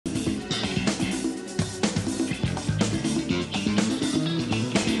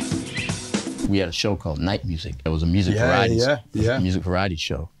We had a show called Night Music. It was a music variety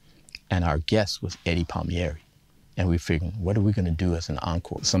show. And our guest was Eddie Palmieri. And we figured, what are we going to do as an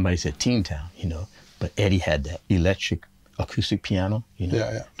encore? Somebody said Teen Town, you know, but Eddie had that electric acoustic piano, you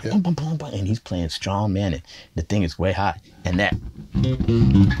know, boom, boom, boom, boom, and he's playing strong, man, and the thing is way high. And that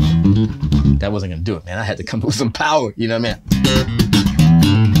wasn't going to do it, man. I had to come up with some power, you know what I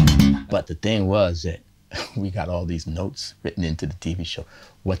mean? But the thing was that we got all these notes written into the TV show.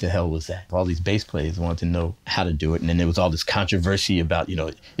 What the hell was that? All these bass players wanted to know how to do it. And then there was all this controversy about, you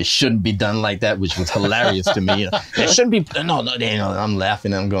know, it shouldn't be done like that, which was hilarious to me. You know, it shouldn't be, no, you know, I'm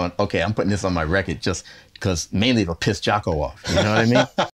laughing and I'm going, okay, I'm putting this on my record just because mainly it'll piss Jocko off. You know what I mean?